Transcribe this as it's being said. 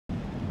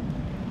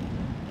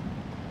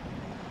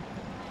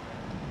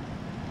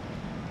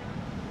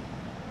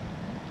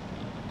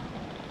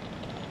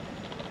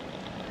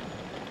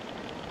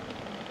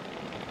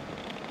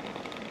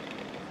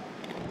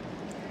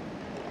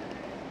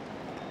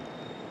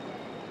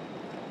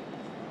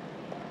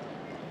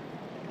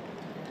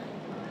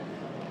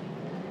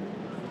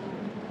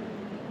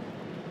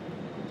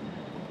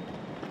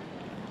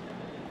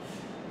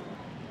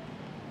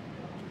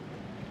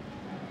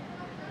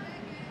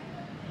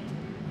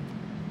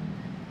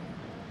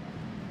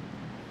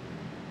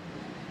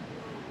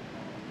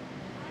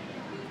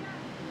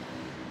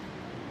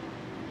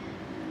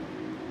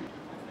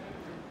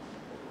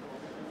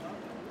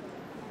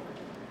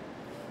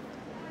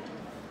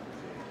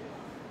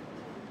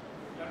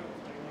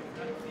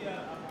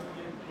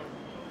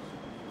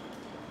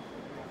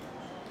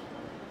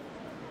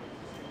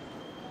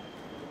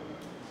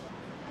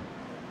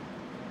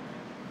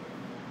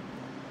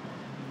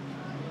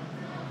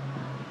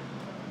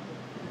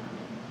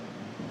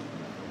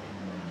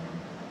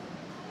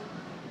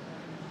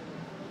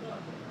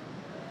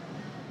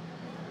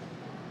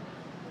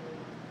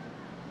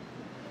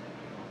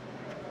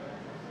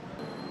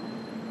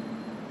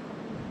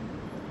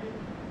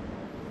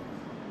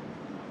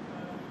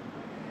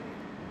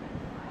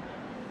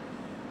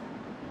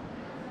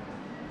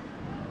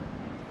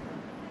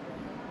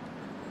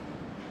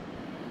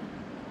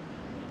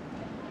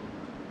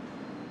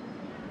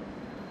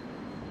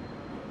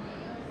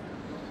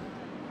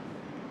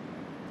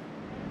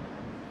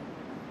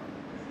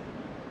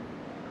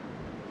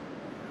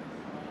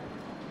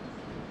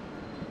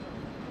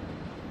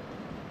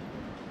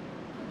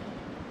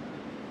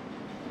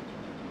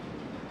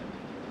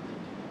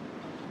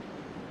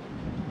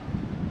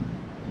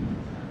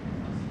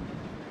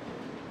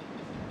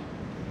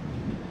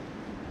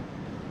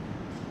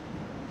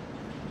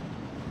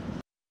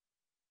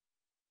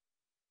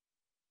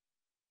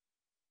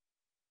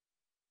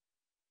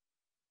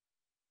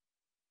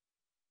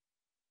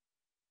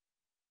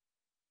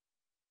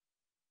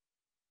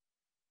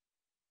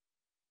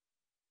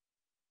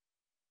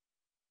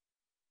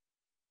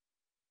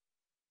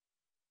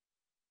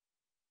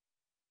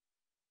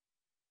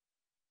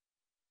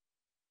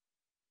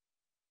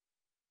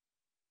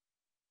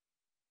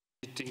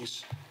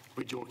meetings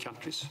with your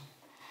countries.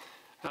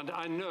 And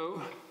I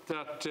know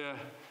that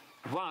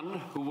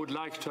one who would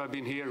like to have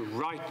been here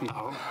right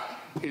now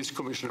is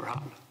Commissioner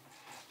Hahn.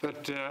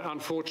 But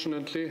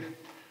unfortunately,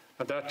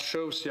 that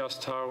shows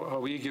just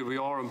how eager we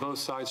are on both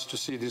sides to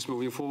see this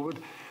moving forward.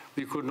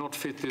 We could not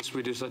fit this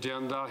with his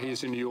agenda.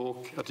 He's in New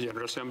York at the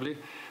General Assembly.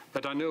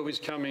 But I know he's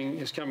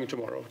coming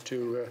tomorrow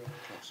to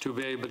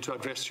be able to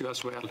address you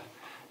as well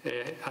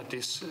at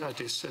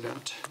this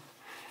event.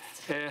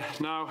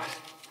 Now,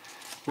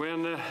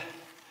 when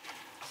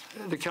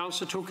the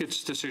Council took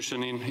its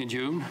decision in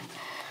June,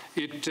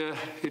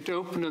 it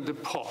opened the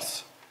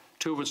path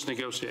towards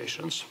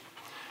negotiations.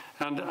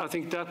 And I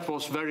think that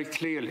was very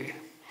clearly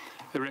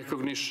a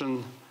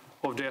recognition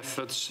of the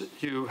efforts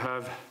you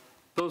have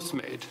both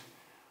made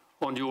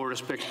on your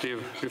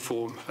respective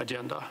reform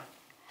agenda.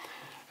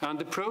 And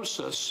the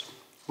process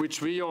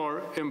which we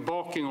are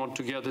embarking on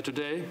together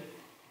today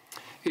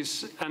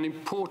is an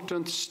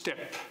important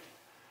step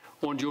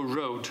on your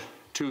road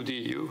to the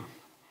EU.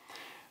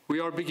 We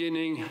are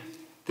beginning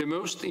the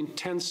most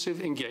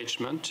intensive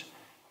engagement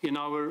in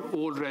our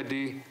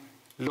already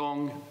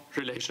long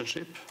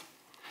relationship.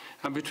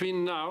 And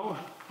between now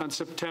and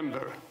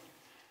September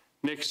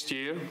next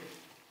year,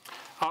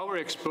 our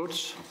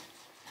experts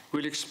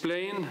will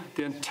explain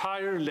the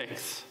entire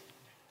length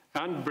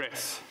and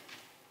breadth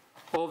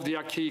of the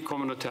acquis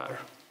communautaire,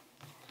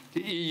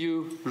 the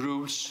EU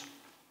rules,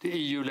 the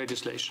EU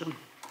legislation,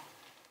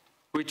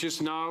 which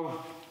is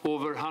now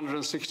over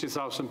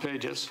 160,000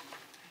 pages.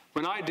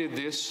 When I did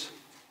this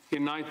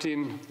in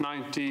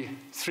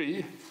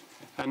 1993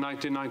 and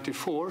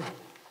 1994,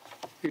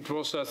 it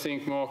was, I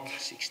think, Mark,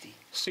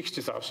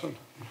 60,000.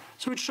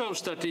 So it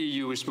shows that the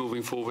EU is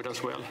moving forward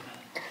as well.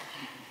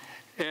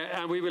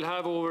 And we will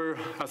have over,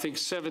 I think,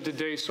 70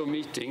 days of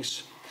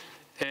meetings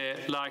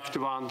like the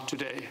one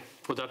today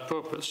for that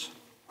purpose.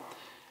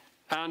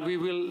 And we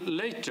will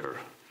later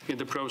in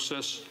the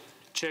process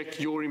check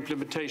your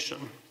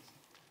implementation.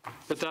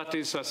 But that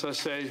is, as I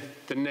say,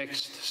 the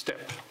next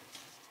step.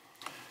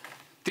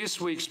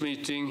 This week's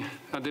meeting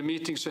and the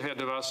meetings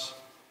ahead of us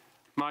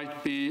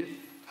might be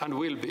and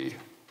will be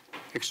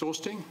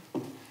exhausting.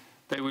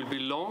 They will be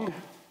long,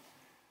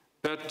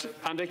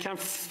 and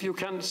you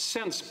can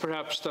sense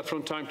perhaps that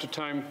from time to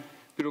time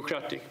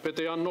bureaucratic, but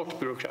they are not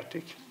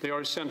bureaucratic. They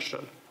are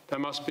essential. There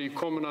must be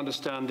common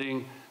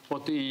understanding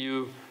what the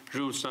EU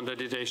rules and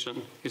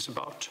legislation is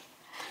about.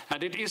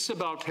 And it is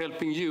about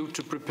helping you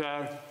to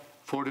prepare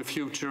for the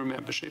future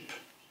membership,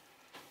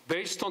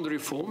 based on the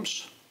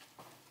reforms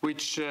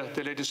which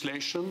the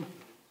legislation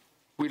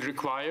will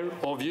require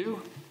of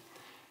you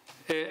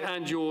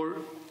and your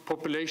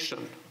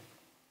population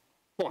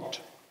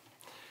want.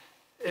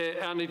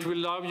 And it will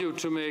allow you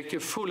to make a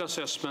full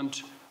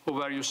assessment of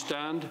where you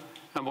stand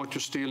and what you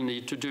still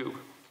need to do.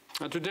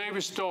 And today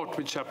we start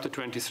with Chapter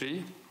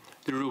 23,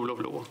 the rule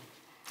of law.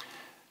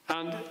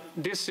 And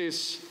this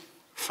is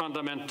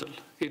fundamental.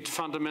 It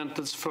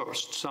fundamentals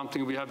first,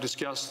 something we have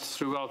discussed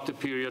throughout the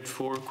period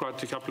for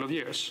quite a couple of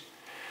years.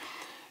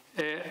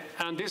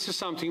 And this is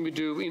something we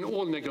do in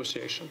all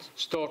negotiations,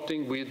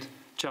 starting with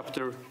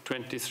Chapter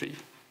 23.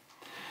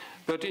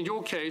 But in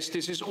your case,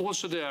 this is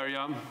also the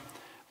area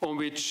on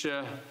which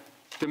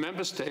the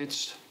member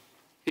states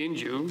in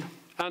June,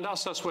 and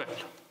us as well,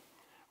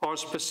 are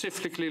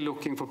specifically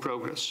looking for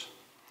progress.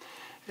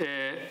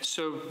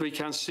 So we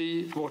can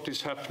see what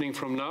is happening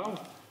from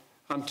now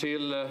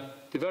until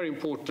the very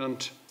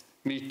important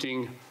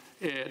meeting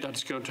that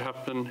is going to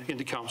happen in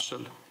the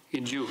Council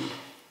in June.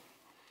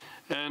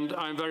 And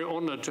I'm very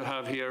honored to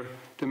have here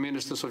the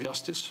Ministers of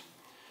Justice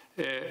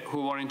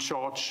who are in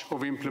charge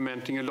of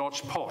implementing a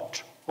large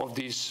part of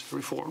these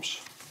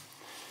reforms.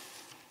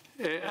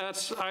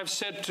 As I've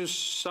said to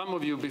some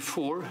of you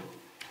before,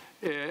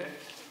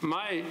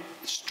 my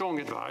strong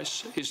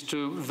advice is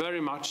to very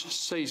much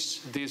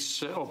seize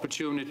this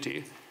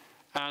opportunity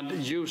and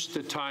use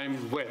the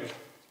time well.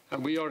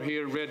 And we are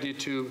here ready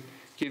to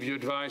give you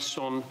advice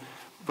on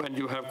when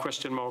you have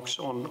question marks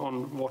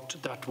on what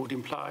that would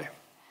imply.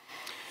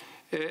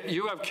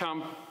 You have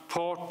come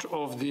part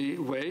of the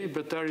way,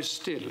 but there is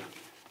still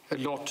a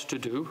lot to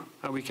do,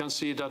 and we can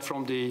see that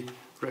from the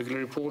regular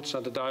reports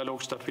and the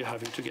dialogues that we're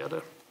having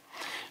together.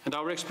 And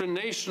our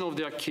explanation of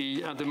the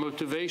acquis and the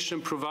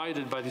motivation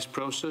provided by this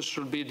process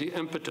should be the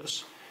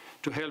impetus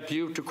to help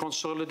you to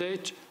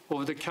consolidate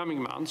over the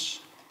coming months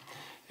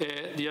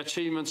the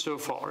achievements so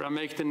far and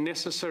make the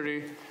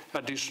necessary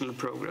additional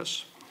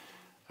progress,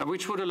 and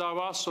which would allow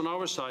us on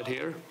our side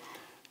here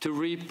to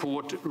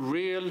report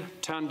real,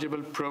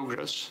 tangible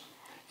progress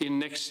in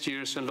next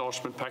year's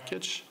enlargement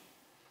package,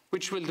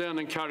 which will then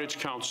encourage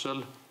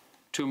Council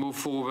to move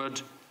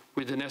forward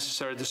with the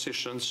necessary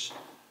decisions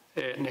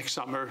next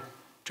summer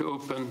to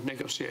open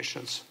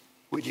negotiations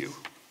with you.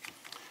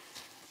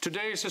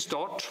 Today is a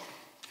start,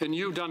 a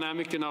new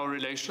dynamic in our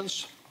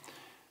relations.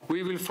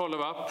 We will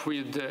follow up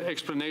with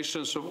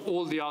explanations of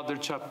all the other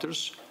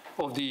chapters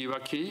of the EU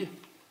acquis,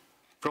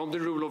 from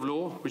the rule of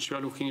law, which we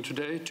are looking at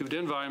today, to the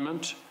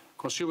environment,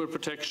 consumer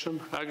protection,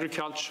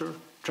 agriculture,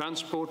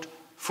 transport,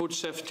 food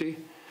safety,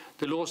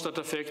 the laws that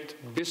affect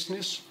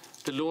business,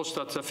 the laws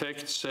that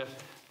affect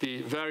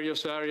the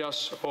various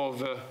areas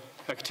of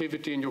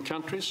activity in your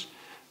countries,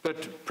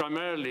 but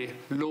primarily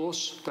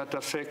laws that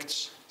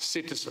affect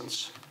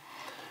citizens,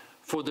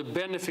 for the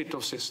benefit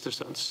of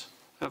citizens,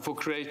 and for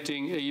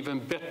creating an even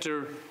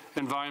better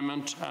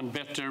environment and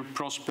better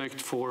prospect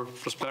for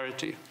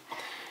prosperity.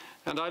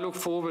 And I look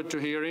forward to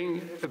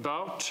hearing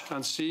about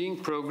and seeing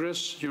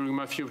progress during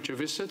my future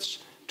visits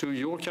to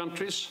your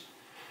countries.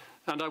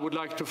 And I would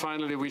like to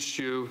finally wish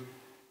you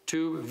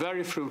 2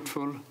 very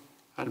fruitful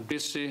and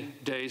busy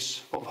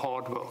days of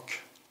hard work.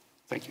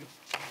 Thank you.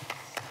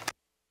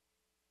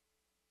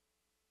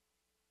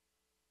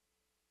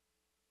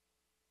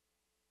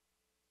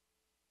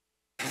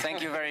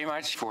 Thank you very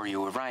much for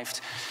you arrived,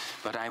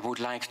 but I would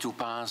like to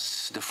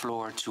pass the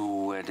floor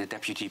to the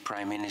Deputy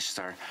Prime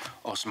Minister,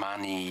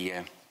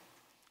 Osmani.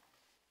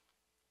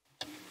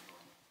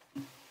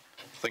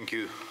 Thank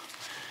you.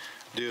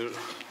 Dear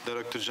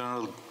Director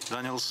General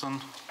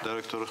Danιέλson,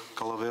 Director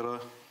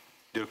Calavera,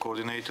 dear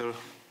Coordinator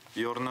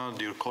Jorna,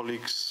 dear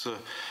colleagues,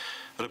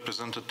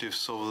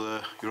 representatives of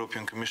the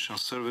European Commission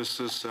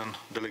services and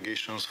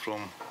delegations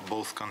from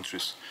both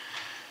countries.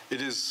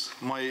 It is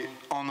my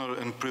honor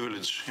and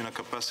privilege in a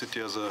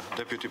capacity as a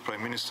Deputy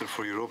Prime Minister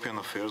for European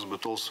Affairs,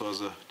 but also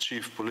as a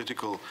Chief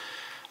Political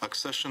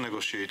Accession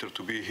Negotiator,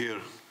 to be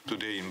here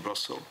today in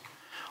Brussels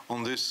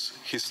on this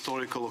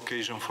historical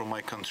occasion for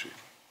my country,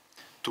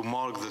 to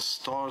mark the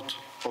start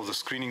of the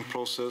screening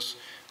process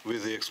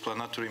with the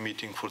explanatory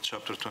meeting for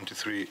Chapter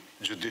 23,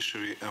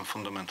 Judiciary and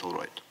Fundamental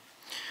Right.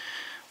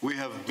 We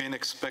have been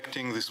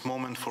expecting this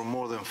moment for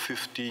more than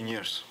 15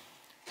 years,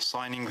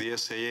 signing the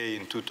SAA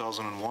in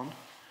 2001,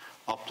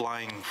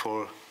 applying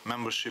for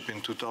membership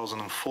in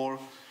 2004,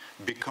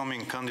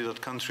 becoming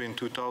candidate country in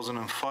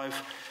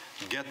 2005,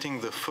 getting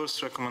the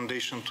first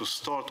recommendation to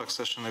start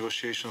accession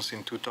negotiations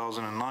in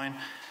 2009,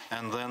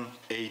 and then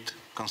 8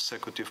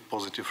 consecutive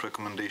positive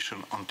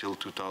recommendations until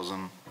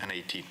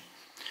 2018.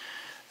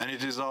 And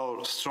it is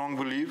our strong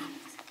belief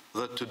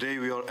that today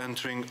we are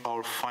entering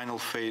our final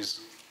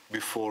phase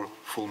before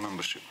full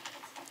membership.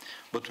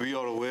 But we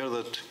are aware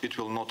that it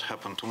will not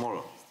happen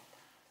tomorrow.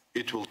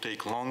 It will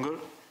take longer,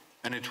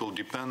 and it will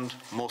depend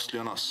mostly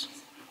on us,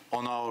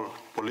 on our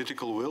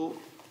political will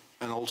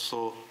and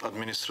also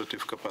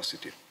administrative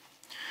capacity.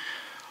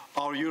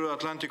 Our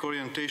Euro-Atlantic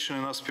orientation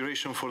and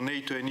aspiration for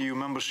NATO and EU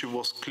membership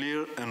was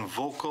clear and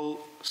vocal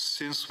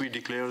since we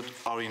declared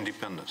our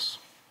independence.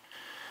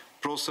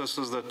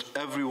 Processes that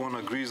everyone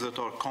agrees that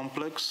are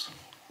complex,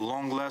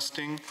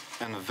 long-lasting,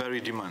 and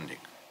very demanding.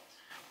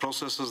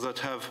 Processes that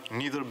have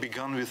neither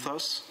begun with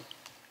us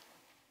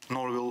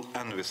nor will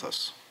end with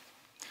us.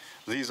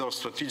 These are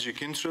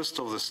strategic interests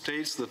of the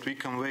states that we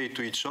convey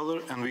to each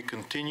other, and we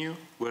continue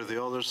where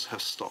the others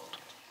have stopped.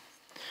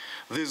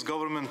 This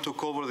government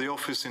took over the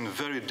office in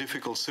very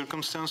difficult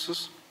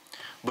circumstances,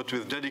 but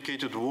with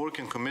dedicated work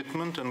and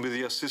commitment, and with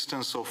the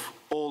assistance of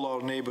all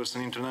our neighbors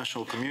and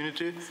international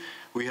community,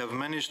 we have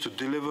managed to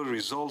deliver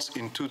results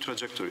in 2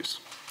 trajectories.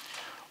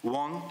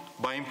 One,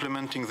 by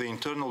implementing the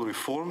internal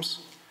reforms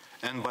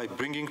and by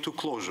bringing to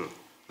closure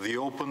the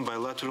open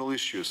bilateral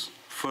issues,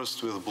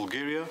 first with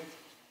Bulgaria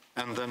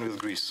and then with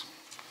Greece.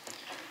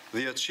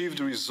 The achieved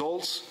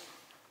results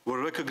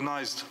were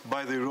recognized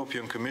by the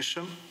European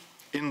Commission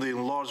in the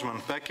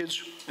enlargement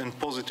package and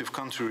positive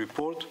country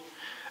report,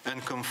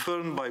 and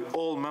confirmed by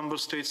all member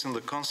states in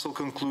the Council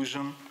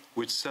conclusion,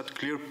 which set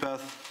clear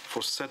path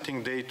for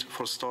setting date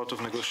for start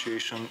of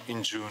negotiation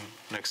in June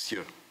next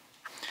year.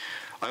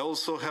 I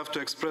also have to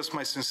express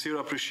my sincere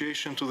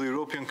appreciation to the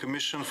European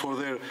Commission for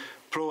their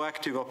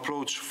proactive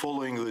approach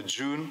following the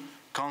June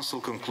Council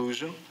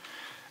conclusion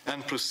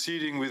and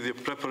proceeding with the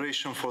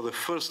preparation for the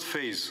first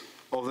phase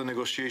of the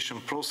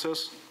negotiation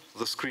process,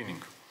 the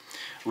screening,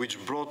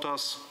 which brought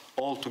us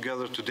all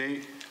together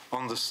today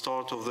on the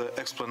start of the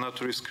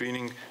explanatory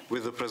screening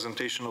with the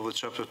presentation of the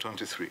Chapter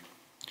 23.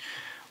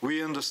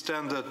 We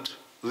understand that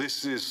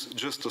this is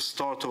just the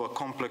start of a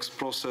complex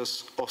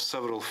process of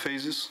several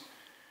phases,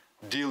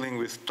 dealing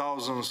with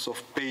thousands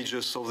of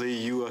pages of the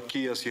EU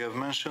acquis, as you have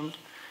mentioned,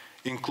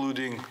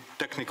 including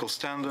technical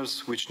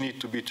standards which need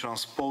to be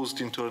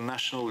transposed into a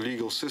national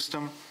legal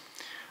system,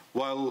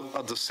 while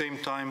at the same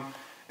time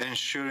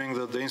ensuring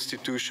that the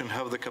institutions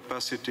have the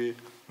capacity,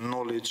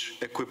 knowledge,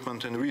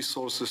 equipment and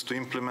resources to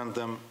implement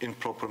them in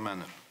proper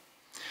manner.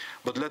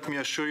 But let me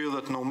assure you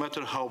that no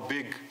matter how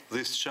big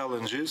this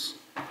challenge is,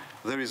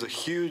 there is a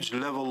huge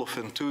level of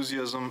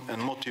enthusiasm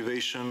and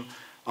motivation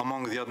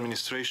among the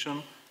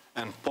administration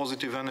and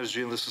positive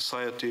energy in the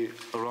society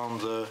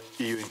around the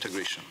EU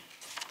integration.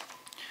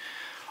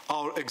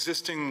 Our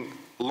existing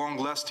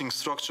long-lasting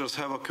structures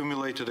have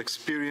accumulated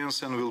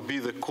experience and will be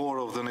the core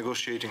of the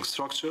negotiating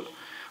structure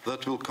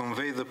that will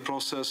convey the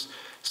process,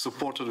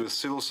 supported with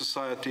civil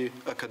society,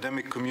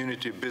 academic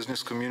community,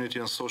 business community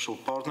and social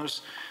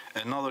partners,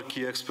 and other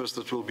key experts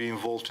that will be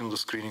involved in the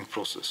screening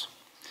process.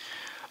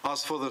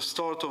 As for the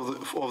start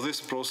of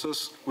this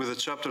process with the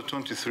Chapter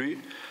 23,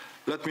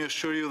 let me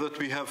assure you that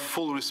we have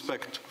full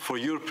respect for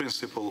your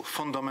principle,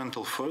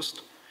 fundamental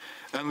first,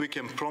 And we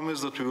can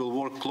promise that we will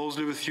work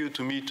closely with you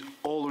to meet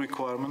all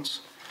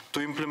requirements,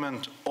 to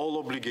implement all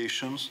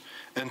obligations,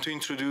 and to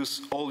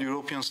introduce all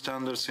European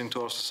standards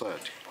into our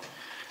society.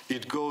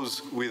 It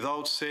goes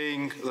without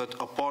saying that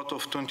apart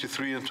of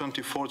 23 and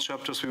 24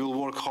 chapters, we will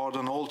work hard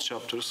on all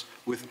chapters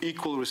with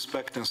equal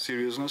respect and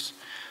seriousness,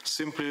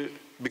 simply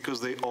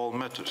because they all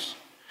matter.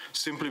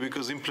 Simply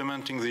because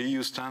implementing the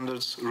EU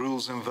standards,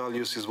 rules and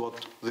values is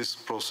what this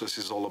process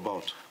is all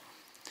about.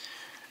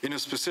 In a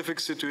specific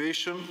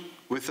situation,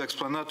 with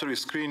explanatory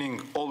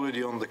screening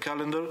already on the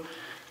calendar,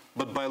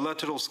 but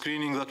bilateral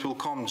screening that will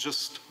come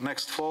just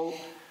next fall,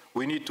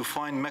 we need to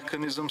find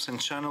mechanisms and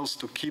channels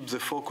to keep the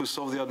focus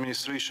of the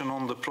administration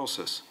on the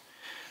process.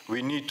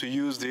 We need to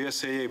use the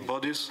SAA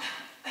bodies,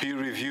 peer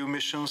review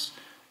missions,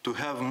 to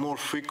have more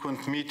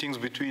frequent meetings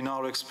between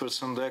our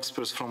experts and the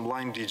experts from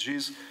line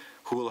DGs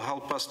who will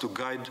help us to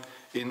guide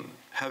in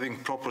having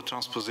proper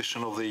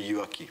transposition of the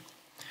EU acquis.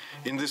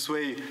 In this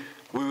way,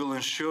 we will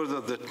ensure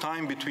that the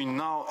time between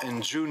now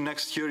and June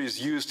next year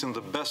is used in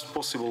the best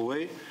possible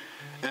way.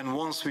 And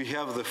once we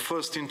have the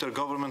first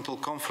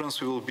intergovernmental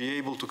conference, we will be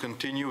able to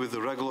continue with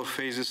the regular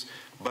phases,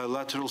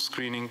 bilateral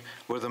screening,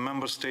 where the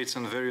member states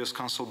and various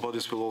council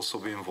bodies will also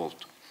be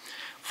involved.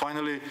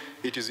 Finally,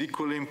 it is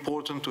equally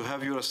important to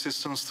have your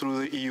assistance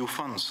through the EU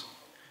funds.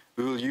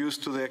 We will use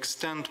to the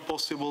extent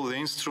possible the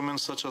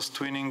instruments such as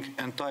Twinning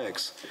and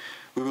TAIEX.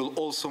 We will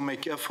also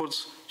make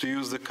efforts to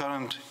use the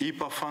current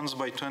EPA funds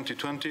by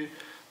 2020,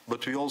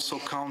 but we also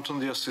count on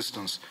the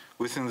assistance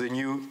within the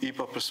new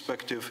EPA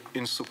perspective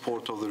in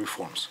support of the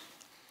reforms.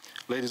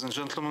 Ladies and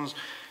gentlemen,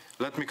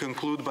 let me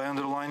conclude by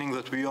underlining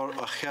that we are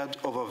ahead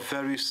of a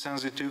very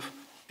sensitive,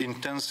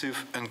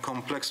 intensive and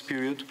complex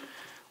period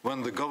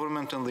when the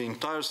government and the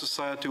entire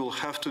society will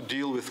have to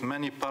deal with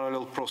many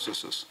parallel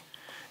processes.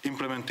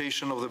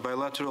 Implementation of the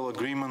bilateral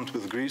agreement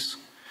with Greece,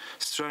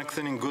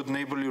 strengthening good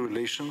neighbourly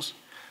relations,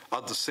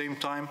 at the same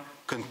time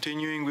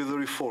continuing with the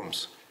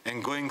reforms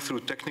and going through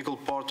technical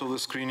part of the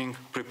screening,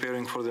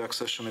 preparing for the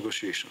accession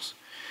negotiations.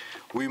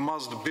 We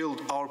must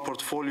build our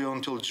portfolio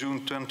until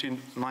June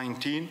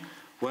 2019,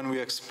 when we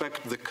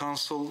expect the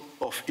Council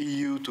of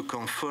EU to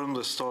confirm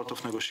the start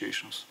of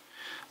negotiations.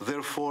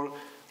 Therefore,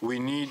 we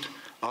need,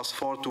 as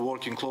far, to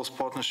work in close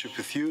partnership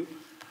with you,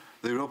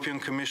 the European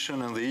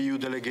Commission and the EU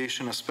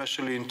delegation,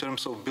 especially in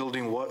terms of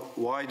building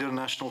wider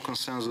national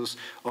consensus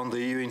on the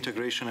EU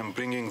integration and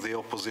bringing the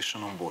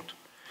opposition on board.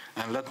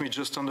 And let me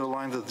just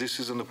underline that this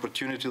is an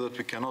opportunity that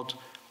we cannot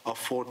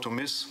afford to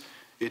miss.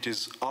 It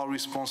is our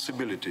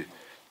responsibility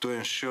to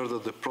ensure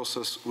that the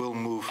process will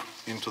move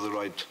into the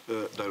right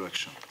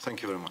direction.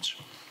 Thank you very much.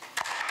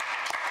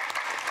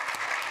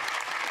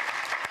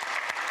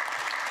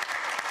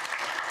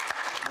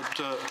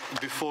 But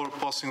before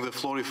passing the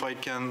floor, if I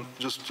can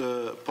just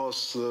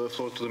pass the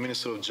floor to the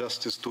Minister of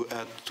Justice to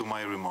add to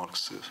my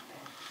remarks.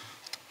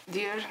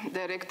 Dear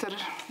Director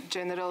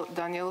General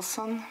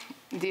Danilson,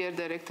 dear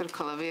Director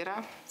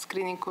Calavera,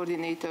 Screening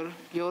Coordinator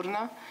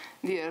Jorna,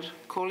 dear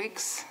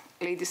colleagues,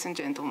 ladies and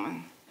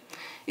gentlemen.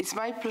 It's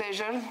my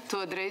pleasure to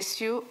address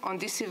you on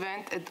this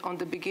event on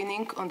the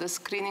beginning on the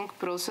screening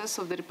process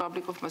of the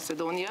Republic of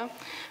Macedonia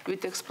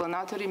with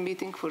explanatory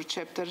meeting for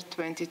Chapter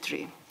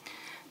 23.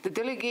 The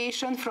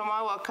delegation from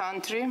our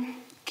country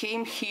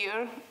came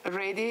here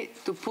ready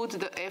to put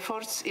the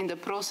efforts in the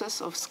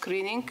process of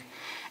screening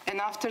and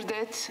after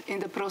that in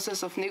the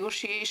process of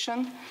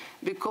negotiation,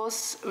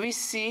 because we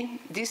see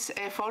these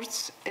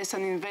efforts as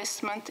an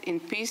investment in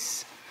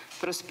peace,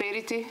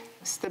 prosperity,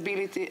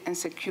 stability and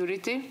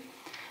security,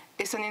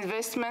 as an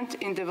investment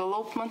in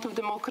development of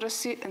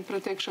democracy and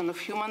protection of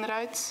human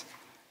rights,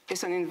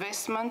 as an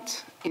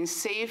investment in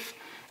safe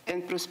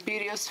and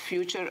prosperous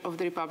future of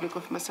the Republic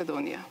of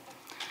Macedonia.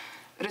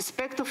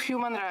 Respect of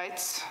human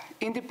rights,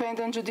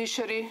 independent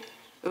judiciary,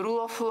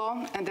 rule of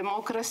law and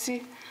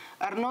democracy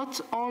are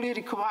not only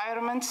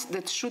requirements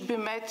that should be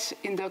met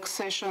in the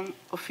accession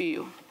of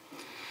EU.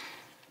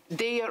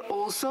 They are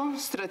also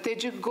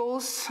strategic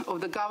goals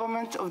of the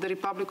government of the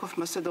Republic of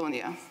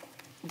Macedonia.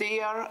 They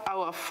are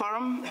our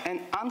firm and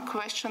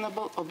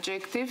unquestionable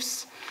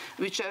objectives,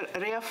 which are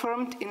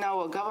reaffirmed in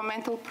our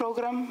governmental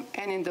program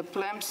and in the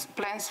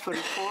plans for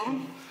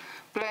reform,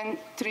 Plan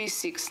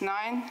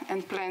 369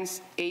 and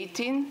Plans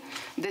 18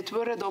 that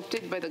were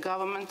adopted by the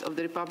government of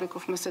the Republic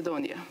of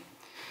Macedonia.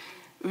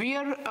 We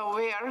are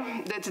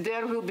aware that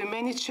there will be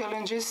many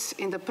challenges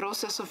in the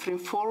process of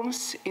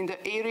reforms in the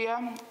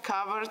area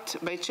covered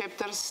by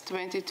chapters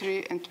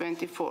 23 and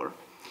 24.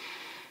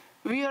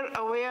 We are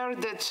aware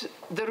that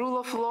the rule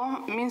of law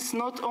means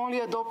not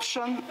only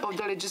adoption of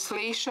the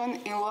legislation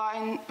in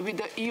line with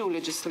the EU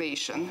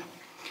legislation.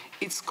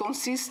 Its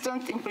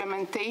consistent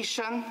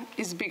implementation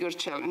is a bigger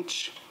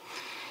challenge.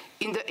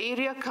 In the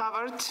area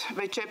covered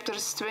by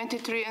chapters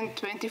 23 and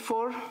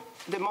 24,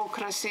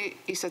 democracy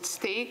is at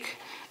stake,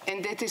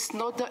 and that is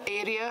not the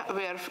area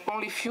where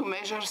only few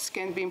measures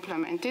can be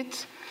implemented.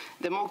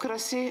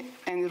 Democracy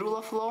and rule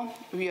of law,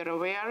 we are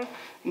aware,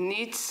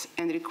 needs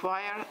and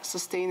require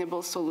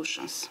sustainable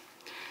solutions.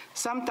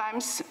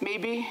 Sometimes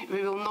maybe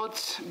we will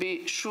not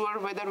be sure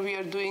whether we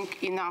are doing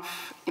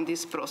enough in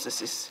these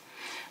processes,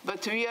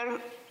 but we are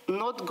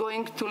not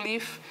going to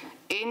leave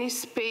any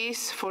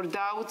space for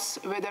doubts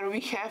whether we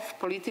have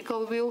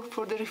political will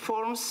for the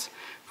reforms,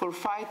 for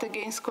fight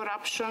against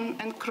corruption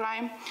and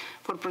crime,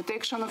 for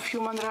protection of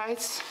human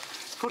rights,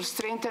 for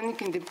strengthening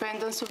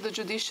independence of the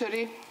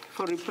judiciary,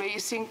 for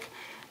replacing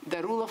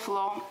the rule of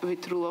law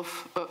with the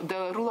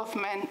rule of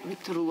man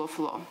with the rule of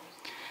law.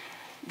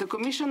 The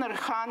Commissioner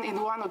Hahn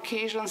in one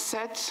occasion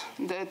said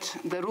that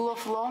the rule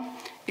of law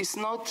is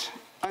not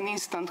an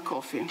instant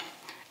coffee,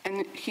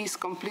 and he's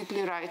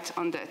completely right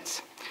on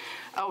that.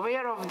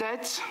 Aware of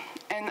that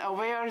and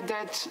aware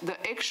that the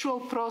actual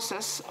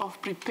process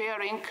of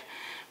preparing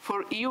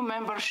for EU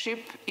membership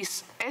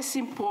is as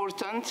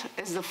important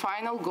as the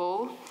final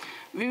goal,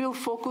 we will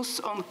focus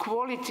on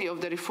quality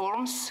of the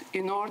reforms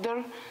in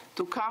order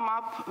to come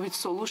up with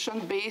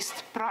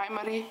solution-based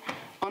primary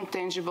on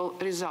tangible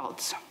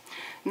results.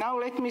 Now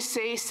let me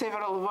say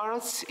several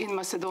words in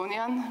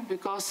Macedonian,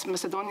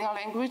 Macedonian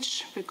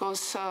language,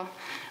 because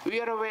we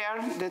are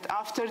aware that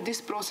after these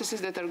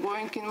processes that are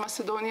going in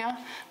Macedonia,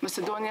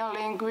 Macedonian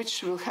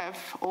language will have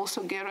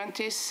also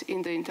guarantees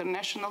in the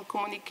international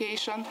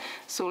communication,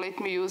 so let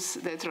me use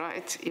that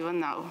right even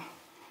now.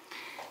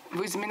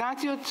 Во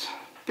изминатиот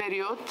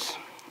период,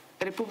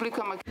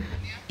 Република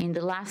Македонија. In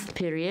the last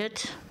period,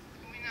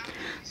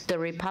 the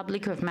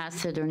Republic of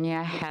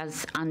Macedonia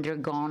has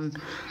undergone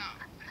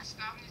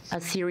a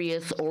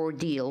serious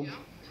ordeal.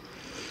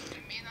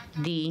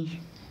 The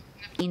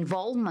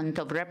involvement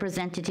of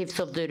representatives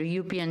of the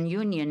European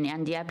Union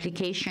and the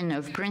application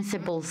of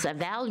principles and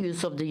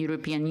values of the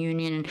European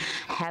Union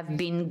have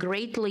been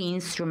greatly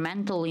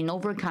instrumental in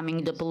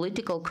overcoming the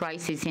political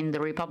crisis in the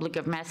Republic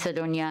of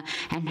Macedonia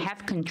and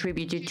have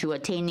contributed to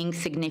attaining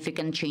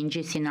significant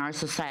changes in our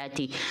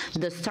society.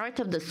 The start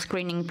of the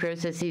screening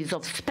process is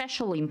of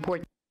special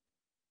importance.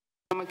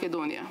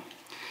 Македонија.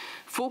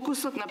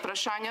 Фокусот на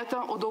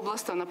прашањата од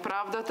областа на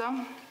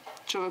правдата,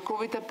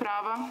 човековите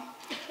права,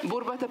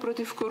 борбата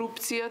против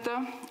корупцијата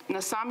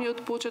на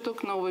самиот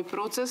почеток на овој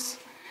процес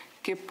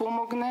ќе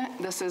помогне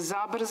да се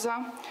забрза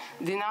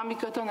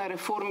динамиката на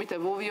реформите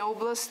во овие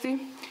области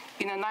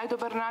и на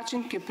најдобар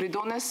начин ќе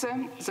придонесе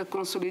за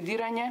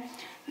консолидирање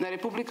на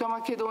Република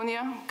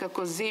Македонија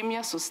како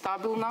земја со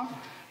стабилна,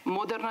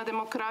 модерна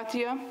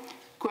демократија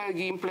која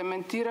ги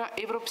имплементира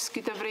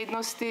европските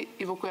вредности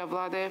и во која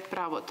владее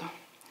правото.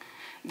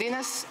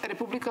 Денес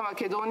Република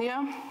Македонија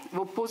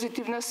во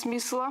позитивна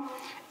смисла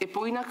е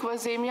поинаква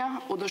земја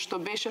од што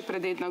беше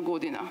пред една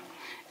година.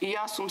 И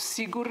јас сум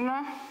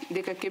сигурна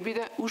дека ќе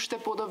биде уште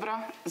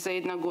подобра за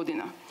една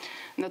година.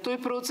 На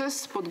тој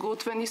процес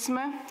подготвени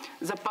сме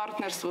за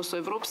партнерство со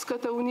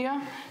Европската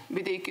Унија,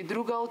 бидејќи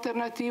друга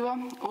алтернатива,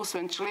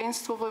 освен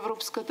членство во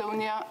Европската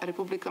Унија,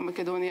 Република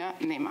Македонија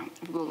нема.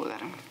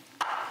 Благодарам.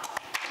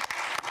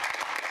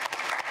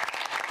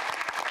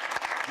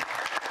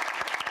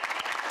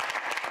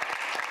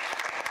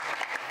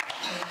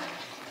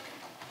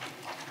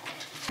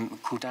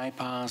 Could I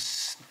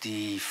pass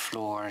the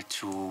floor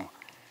to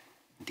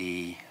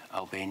the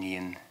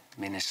Albanian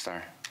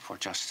Minister for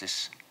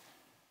Justice,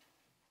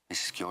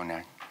 Mrs.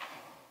 Kjorner?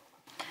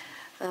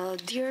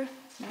 Dear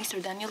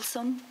Mr.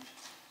 Danilson,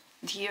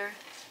 dear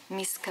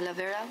Ms.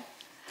 Calavera,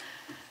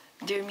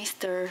 dear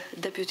Mr.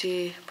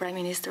 Deputy Prime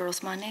Minister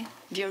Osmani,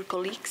 dear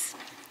colleagues,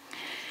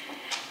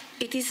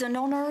 it is an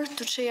honor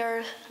to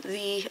chair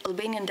the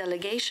Albanian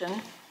delegation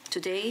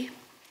today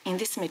in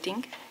this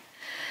meeting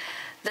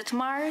that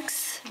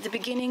marks the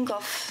beginning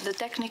of the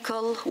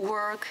technical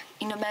work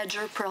in a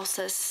major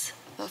process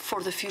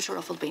for the future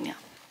of Albania.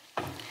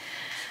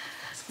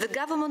 The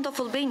government of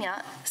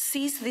Albania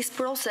sees this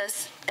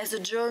process as a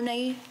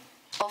journey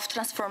of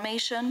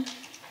transformation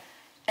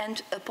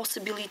and a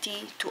possibility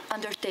to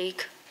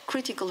undertake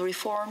critical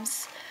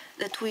reforms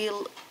that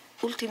will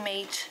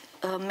ultimately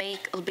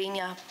make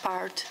Albania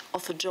part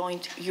of a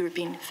joint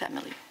European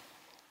family.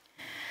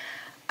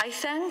 I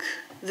thank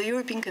the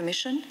European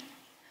Commission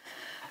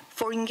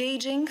for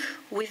engaging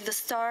with the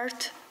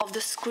start of the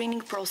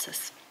screening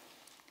process.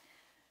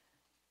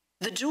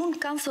 The June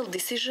Council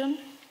decision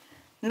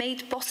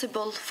made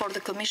possible for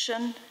the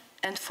Commission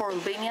and for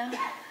Albania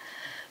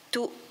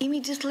to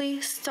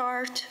immediately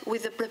start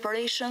with the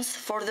preparations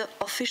for the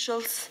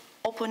official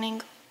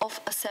opening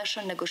of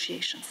accession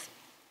negotiations.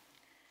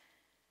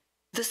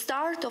 The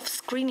start of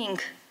screening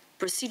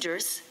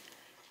procedures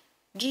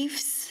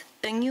gives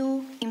a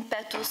new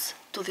impetus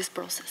to this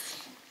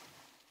process.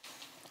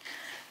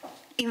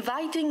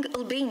 Inviting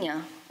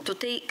Albania to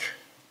take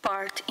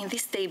part in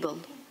this table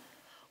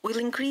will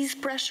increase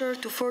pressure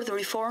to further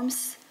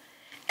reforms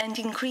and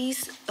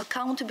increase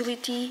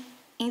accountability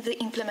in the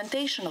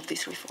implementation of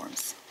these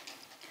reforms.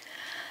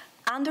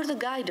 Under the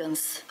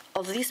guidance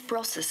of these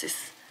processes,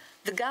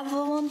 the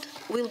government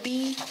will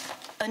be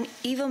in an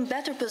even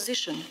better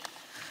position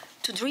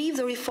to drive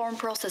the reform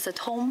process at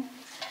home,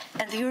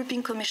 and the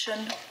European Commission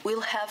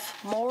will have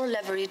more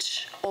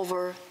leverage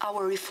over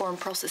our reform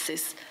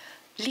processes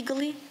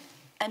legally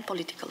and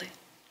politically.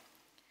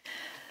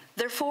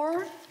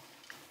 Therefore,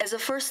 As a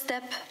first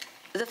step,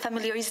 the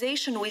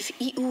familiarization with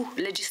EU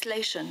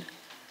legislation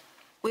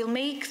will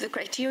make the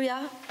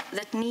criteria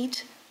that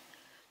need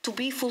to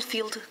be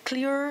fulfilled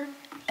clearer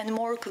and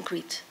more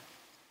concrete.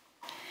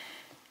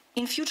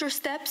 In future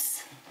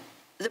steps,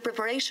 the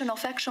preparation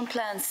of action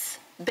plans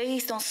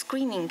based on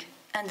screening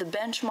and the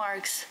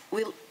benchmarks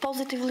will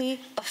positively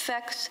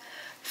affect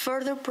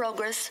further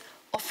progress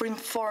of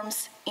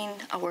reforms in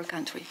our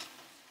country.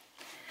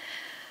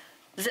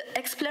 The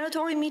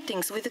explanatory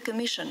meetings with the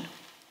Commission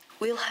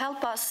will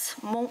help us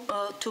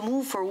to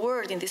move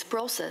forward in this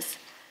process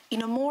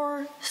in a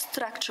more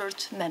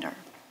structured manner.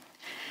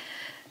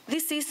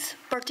 This is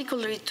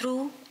particularly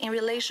true in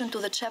relation to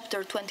the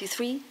Chapter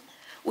 23,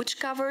 which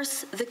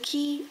covers the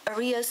key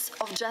areas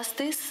of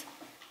justice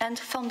and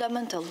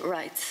fundamental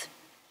rights.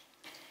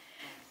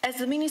 As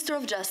the Minister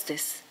of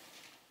Justice,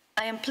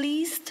 I am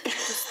pleased to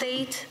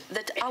state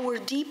that our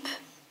deep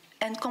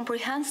and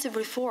comprehensive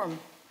reform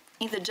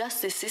in the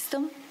justice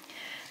system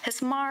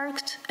has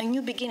marked a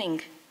new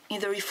beginning in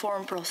the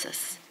reform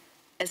process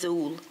as a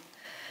whole,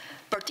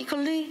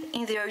 particularly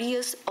in the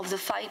areas of the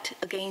fight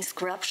against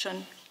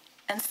corruption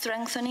and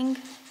strengthening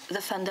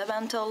the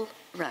fundamental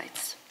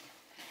rights.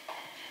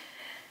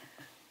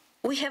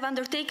 We have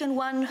undertaken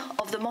one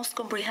of the most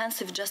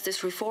comprehensive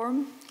justice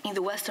reform in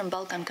the Western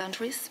Balkan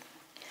countries,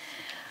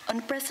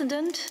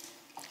 unprecedented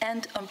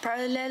and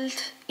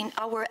unparalleled in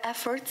our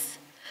efforts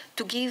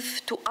to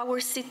give to our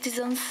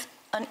citizens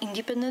an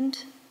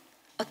independent,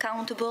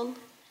 accountable,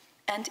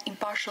 and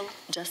impartial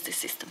justice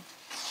system.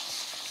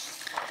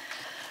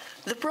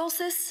 The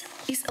process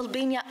is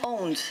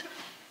Albania-owned,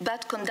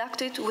 but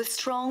conducted with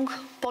strong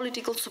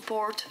political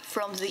support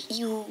from the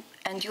EU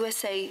and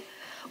USA,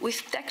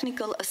 with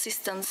technical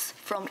assistance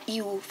from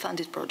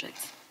EU-funded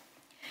projects.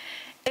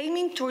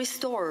 Aiming to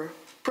restore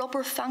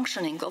proper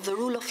functioning of the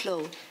rule of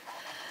law,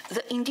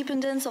 the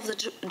independence of the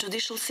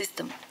judicial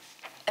system,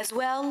 as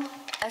well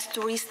as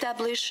to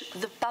re-establish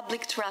the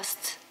public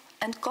trust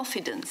and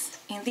confidence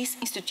in these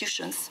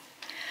institutions,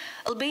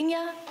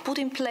 Albania put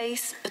in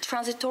place a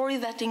transitory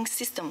vetting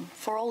system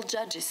for all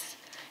judges,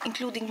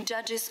 including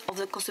judges of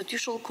the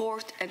Constitutional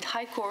Court and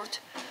High Court,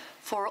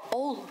 for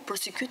all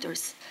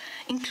prosecutors,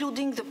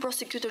 including the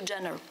Prosecutor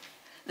General,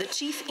 the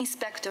Chief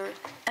Inspector,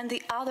 and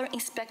the other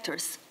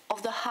inspectors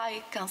of the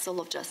High Council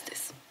of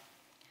Justice.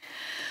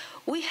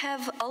 We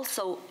have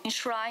also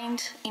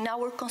enshrined in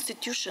our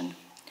Constitution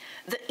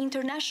the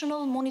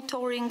International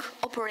Monitoring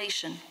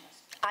Operation,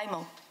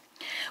 IMO,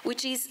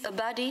 which is a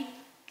body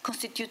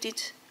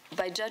constituted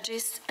by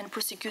judges and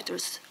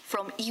prosecutors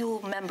from EU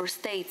member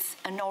states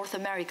and North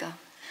America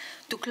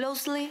to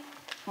closely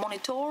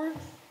monitor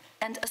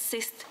and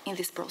assist in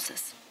this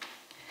process.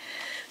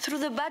 Through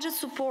the budget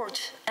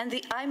support and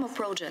the IMO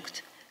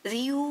project, the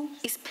EU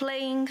is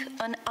playing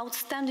an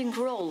outstanding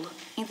role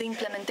in the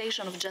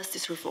implementation of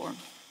justice reform.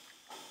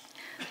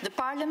 The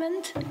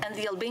Parliament and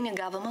the Albanian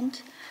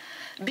government,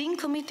 being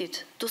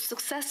committed to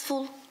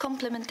successful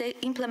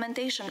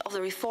implementation of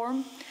the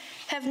reform,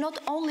 have not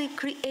only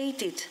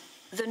created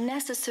the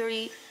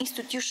necessary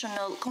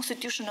institutional,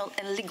 constitutional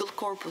and legal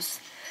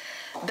corpus,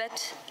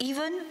 but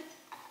even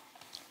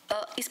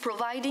is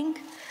providing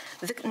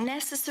the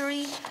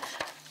necessary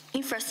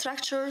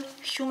infrastructure,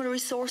 human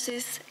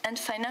resources and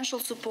financial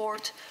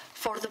support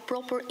for the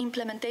proper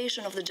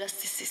implementation of the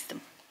justice system.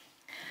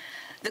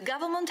 The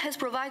government has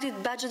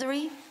provided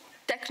budgetary,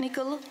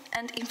 technical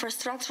and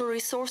infrastructural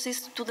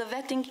resources to the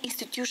vetting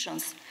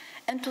institutions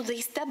and to the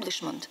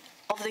establishment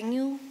of the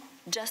new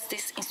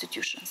justice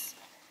institutions.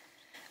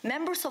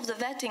 Members of the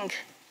vetting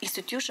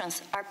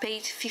institutions are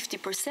paid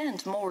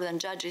 50% more than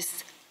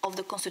judges of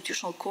the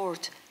Constitutional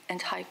Court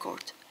and High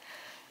Court.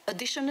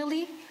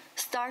 Additionally,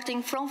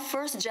 starting from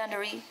 1st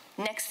January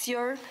next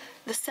year,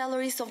 the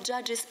salaries of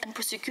judges and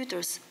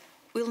prosecutors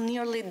will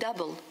nearly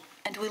double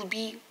and will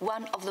be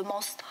one of the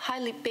most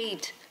highly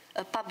paid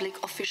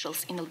public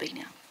officials in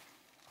Albania.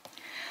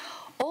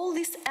 All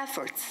these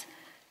efforts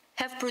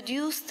have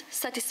produced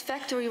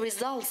satisfactory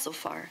results so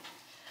far.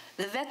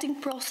 The vetting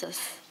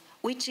process,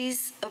 which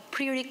is a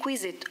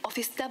prerequisite of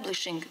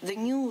establishing the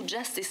new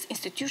justice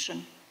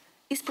institution,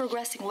 is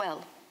progressing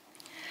well.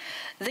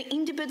 The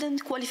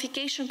Independent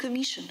Qualification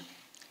Commission,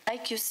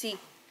 IQC,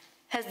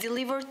 has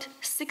delivered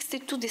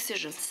 62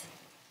 decisions.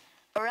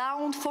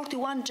 Around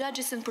 41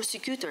 judges and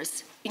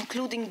prosecutors,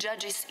 including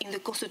judges in the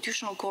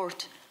Constitutional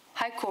Court,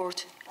 High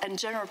Court and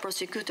General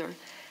Prosecutor,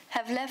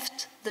 have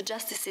left the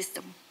justice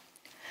system.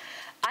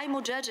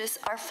 IMO judges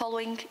are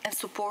following and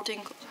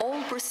supporting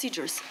all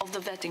procedures of the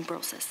vetting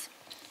process.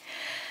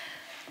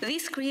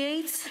 This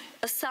creates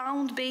a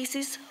sound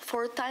basis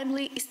for a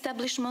timely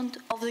establishment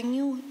of the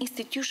new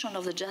institution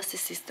of the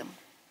justice system: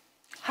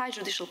 High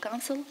Judicial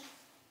Council,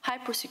 High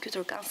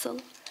Prosecutor Council,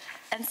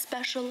 and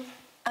Special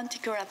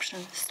Anti-Corruption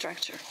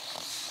Structure.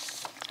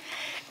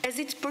 As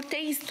it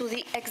pertains to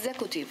the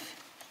executive,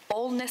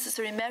 all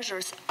necessary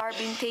measures are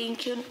being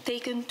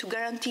taken to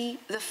guarantee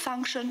the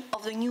function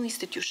of the new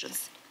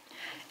institutions,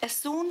 as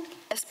soon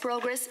as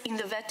progress in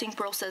the vetting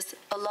process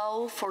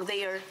allows for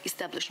their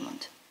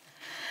establishment.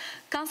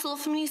 Council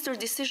of Ministers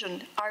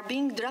decisions are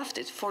being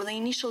drafted for the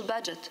initial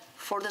budget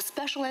for the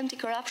Special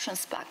Anti-Corruption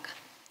PAC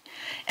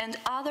and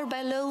other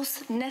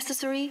bylaws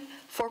necessary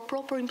for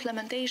proper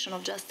implementation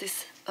of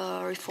justice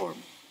reform.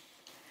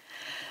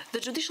 The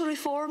judicial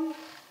reform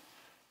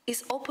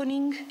is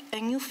opening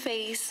a new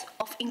phase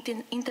of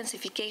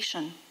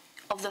intensification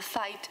of the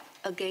fight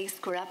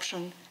against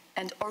corruption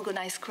and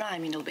organized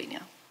crime in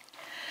Albania.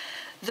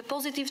 The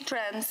positive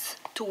trends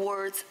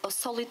towards a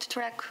solid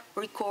track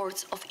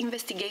record of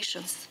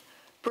investigations,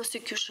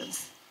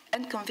 prosecutions,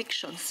 and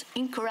convictions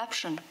in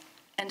corruption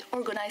and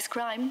organized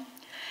crime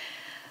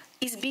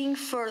is being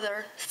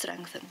further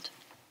strengthened.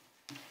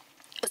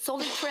 A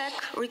solid track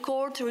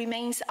record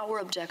remains our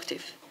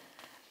objective,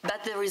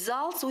 but the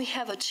results we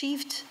have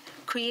achieved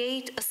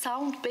create a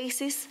sound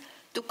basis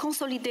to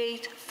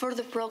consolidate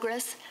further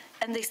progress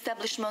and the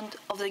establishment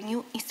of the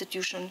new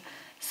institution,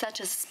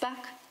 such as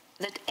SPAC,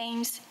 that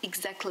aims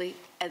exactly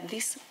at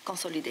this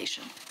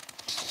consolidation.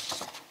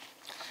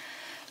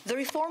 The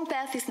reform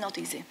path is not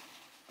easy,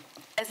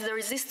 as the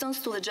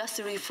resistance to the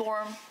justice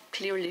reform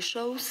clearly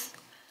shows,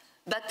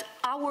 but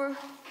our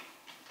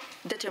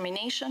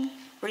determination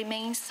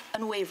remains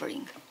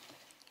unwavering.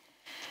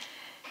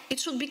 It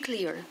should be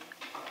clear,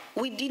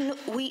 we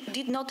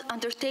did not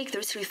undertake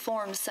these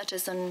reforms such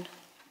as an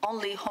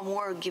only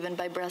homework given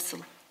by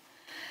Brussels.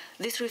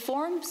 These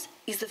reforms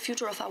is the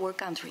future of our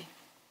country.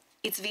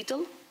 It's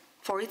vital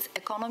for its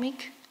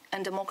economic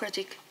and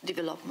democratic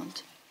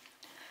development.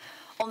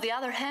 On the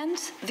other hand,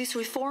 these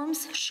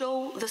reforms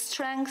show the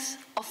strength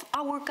of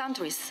our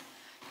countries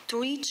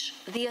to reach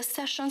the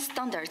accession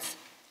standards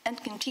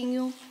and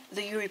continue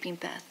the European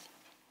path.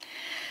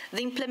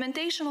 The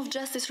implementation of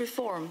justice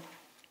reform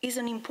is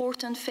an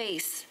important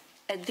phase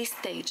at this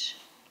stage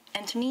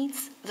and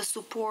needs the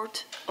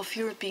support of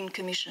European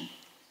Commission,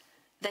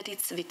 that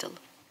it's vital.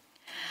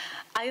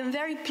 I am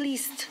very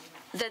pleased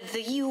that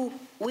the EU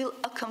will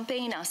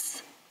accompany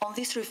us on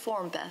this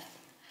reform path.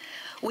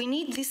 We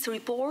need this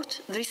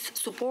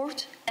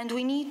support, and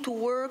we need to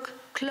work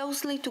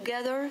closely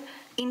together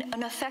in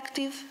an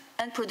effective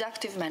and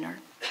productive manner.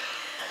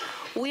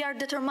 We are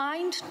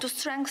determined to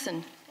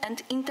strengthen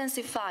and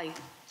intensify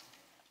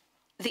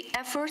the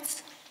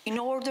efforts in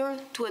order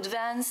to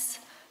advance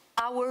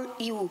our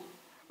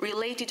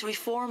EU-related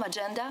reform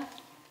agenda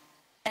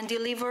and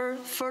deliver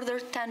further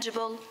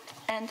tangible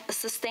and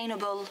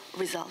sustainable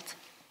results.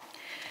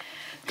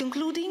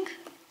 Concluding,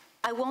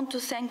 I want to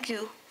thank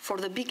you for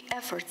the big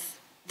efforts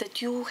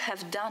that you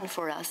have done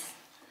for us,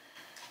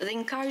 the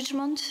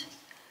encouragement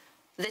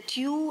that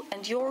you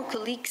and your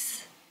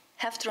colleagues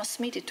have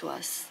transmitted to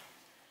us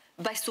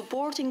by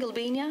supporting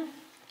Albania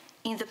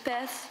in the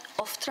path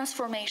of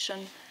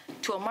transformation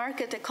to a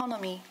market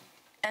economy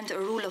and a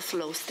rule of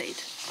law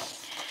state.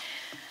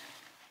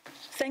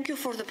 Thank you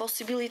for the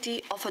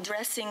possibility of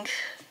addressing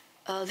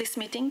this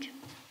meeting,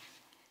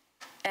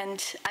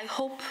 and I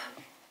hope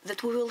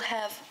that we will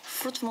have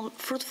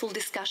fruitful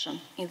discussion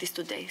in these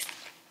 2 days.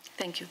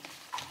 Thank you.